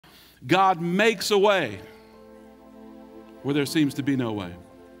God makes a way where there seems to be no way.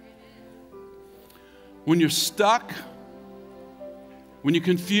 When you're stuck, when you're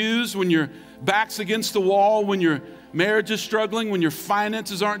confused, when your back's against the wall, when your marriage is struggling, when your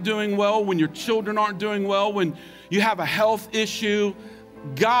finances aren't doing well, when your children aren't doing well, when you have a health issue,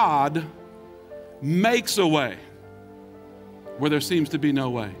 God makes a way where there seems to be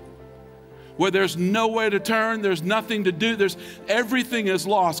no way. Where there's no way to turn, there's nothing to do, everything is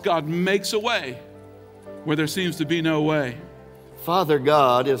lost. God makes a way where there seems to be no way. Father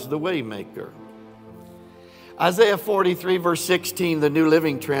God is the way maker. Isaiah 43 verse 16, the New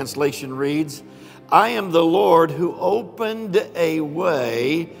Living Translation reads, I am the Lord who opened a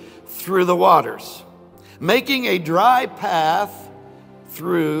way through the waters, making a dry path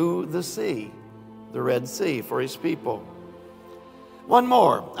through the sea, the Red Sea for his people. One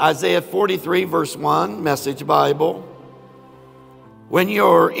more, Isaiah 43 verse 1, Message Bible. When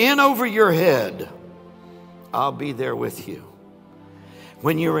you're in over your head, I'll be there with you.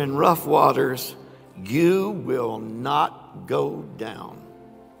 When you're in rough waters, you will not go down.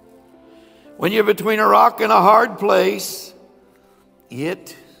 When you're between a rock and a hard place,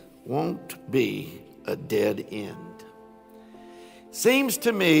 it won't be a dead end. Seems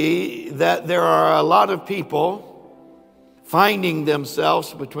to me that there are a lot of people finding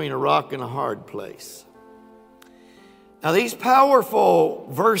themselves between a rock and a hard place. Now, these powerful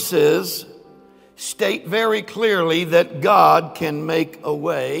verses state very clearly that God can make a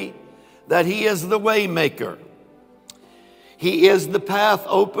way, that He is the way maker. He is the path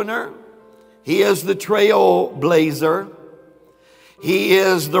opener. He is the trail blazer. He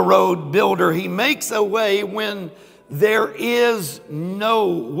is the road builder. He makes a way when there is no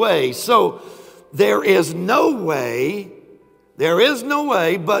way. So there is no way,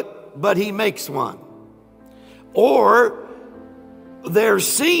 but He makes one. Or there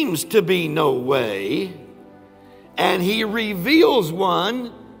seems to be no way, and He reveals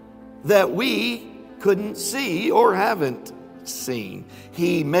one that we couldn't see or haven't seen.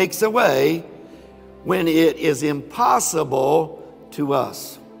 He makes a way when it is impossible to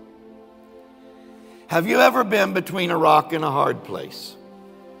us. Have you ever been between a rock and a hard place?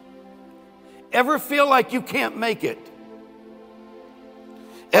 Ever feel like you can't make it?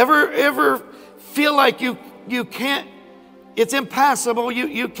 Ever feel like you can't, it's impossible,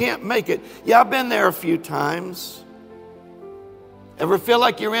 you can't make it? Yeah, I've been there a few times. Ever feel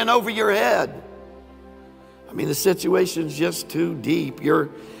like you're in over your head? I mean, the situation's just too deep. You're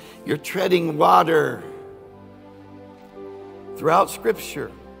treading water. Throughout Scripture,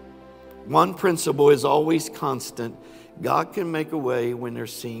 one principle is always constant. God can make a way when there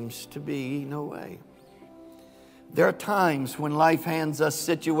seems to be no way. There are times when life hands us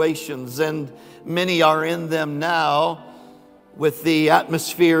situations, and many are in them now with the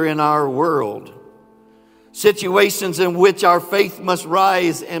atmosphere in our world. Situations in which our faith must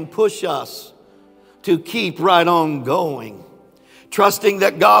rise and push us to keep right on going, trusting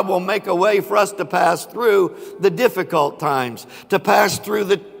that God will make a way for us to pass through the difficult times, to pass through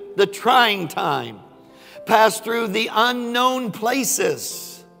the trying time, pass through the unknown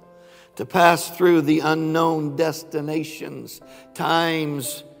places, to pass through the unknown destinations,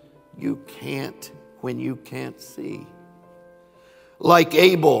 times you can't when you can't see. Like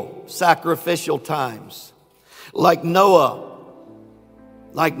Abel, sacrificial times. Like Noah's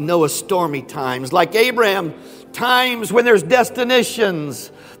stormy times. Like Abraham, times when there's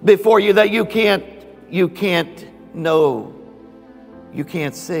destinations before you that you can't know, you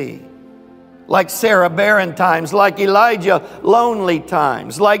can't see. Like Sarah, barren times. Like Elijah, lonely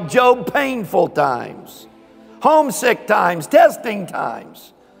times. Like Job, painful times. Homesick times, testing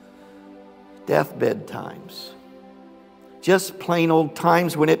times, deathbed times. Just plain old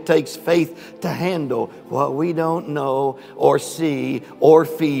times when it takes faith to handle what we don't know or see or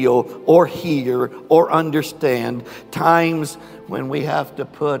feel or hear or understand. Times when we have to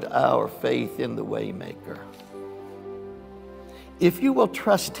put our faith in the Waymaker. If you will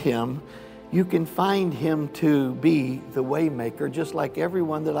trust Him, you can find Him to be the Waymaker, just like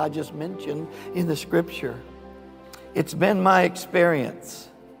everyone that I just mentioned in the Scripture. It's been my experience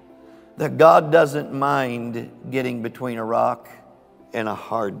that God doesn't mind getting between a rock and a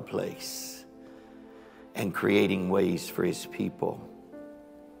hard place and creating ways for His people.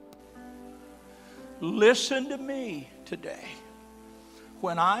 Listen to me today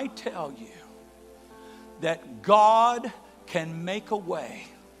when I tell you that God can make a way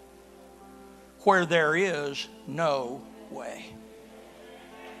where there is no way.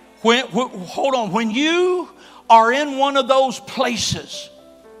 Hold on. When you are in one of those places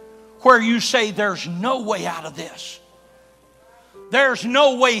where you say there's no way out of this, There's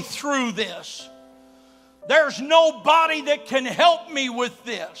no way through this. There's nobody that can help me with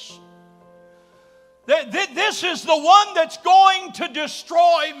this. This is the one that's going to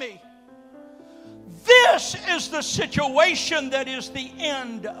destroy me. This is the situation that is the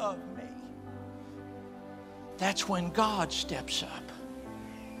end of me. That's when God steps up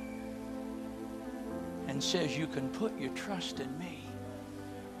and says, you can put your trust in me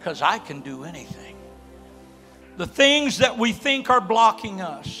because I can do anything. The things that we think are blocking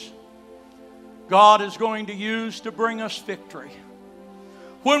us, God is going to use to bring us victory.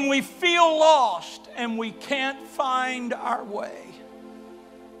 When we feel lost and we can't find our way,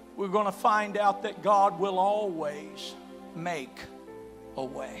 we're going to find out that God will always make a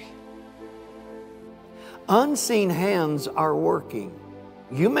way. Unseen hands are working.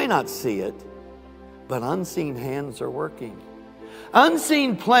 You may not see it, but unseen hands are working.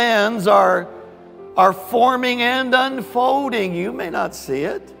 Unseen plans are forming and unfolding. You may not see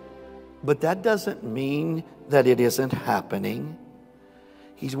it, but that doesn't mean that it isn't happening.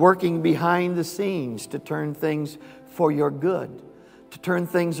 He's working behind the scenes to turn things for your good, to turn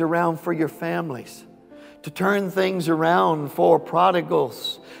things around for your families, to turn things around for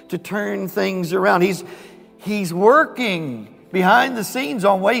prodigals, to turn things around. He's working behind the scenes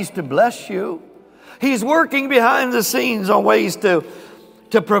on ways to bless you. He's working behind the scenes on ways to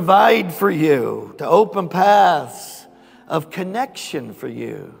provide for you, to open paths of connection for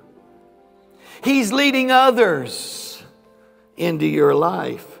you. He's leading others into your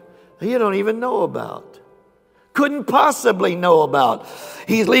life that you don't even know about, couldn't possibly know about.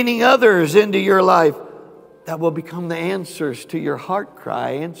 He's leading others into your life that will become the answers to your heart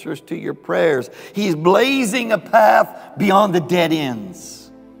cry, answers to your prayers. He's blazing a path beyond the dead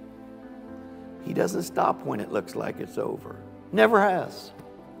ends. He doesn't stop when it looks like it's over. Never has.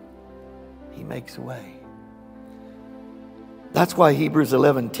 He makes a way. That's why Hebrews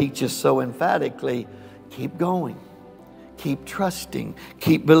 11 teaches so emphatically, keep going, keep trusting,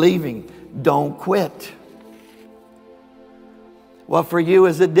 keep believing, don't quit. What for you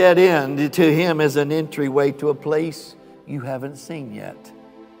is a dead end, to him is an entryway to a place you haven't seen yet.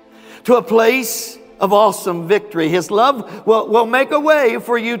 To a place of awesome victory. His love will make a way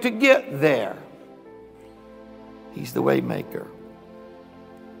for you to get there. He's the way maker.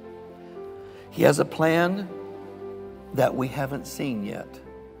 He has a plan that we haven't seen yet.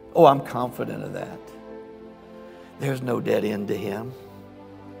 Oh, I'm confident of that. There's no dead end to him.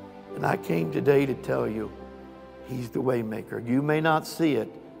 And I came today to tell you, he's the way maker. You may not see it,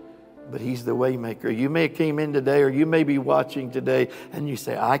 but he's the way maker. You may have came in today, or you may be watching today, and you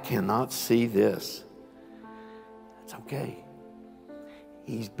say, I cannot see this. It's okay.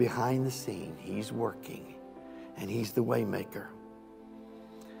 He's behind the scene. He's working. And he's the way maker.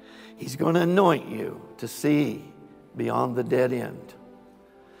 He's going to anoint you to see beyond the dead end.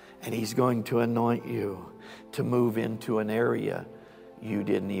 And he's going to anoint you to move into an area you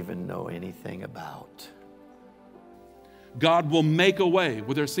didn't even know anything about. God will make a way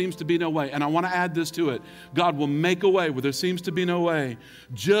where there seems to be no way. And I want to add this to it. God will make a way where there seems to be no way.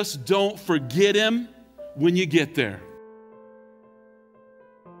 Just don't forget him when you get there.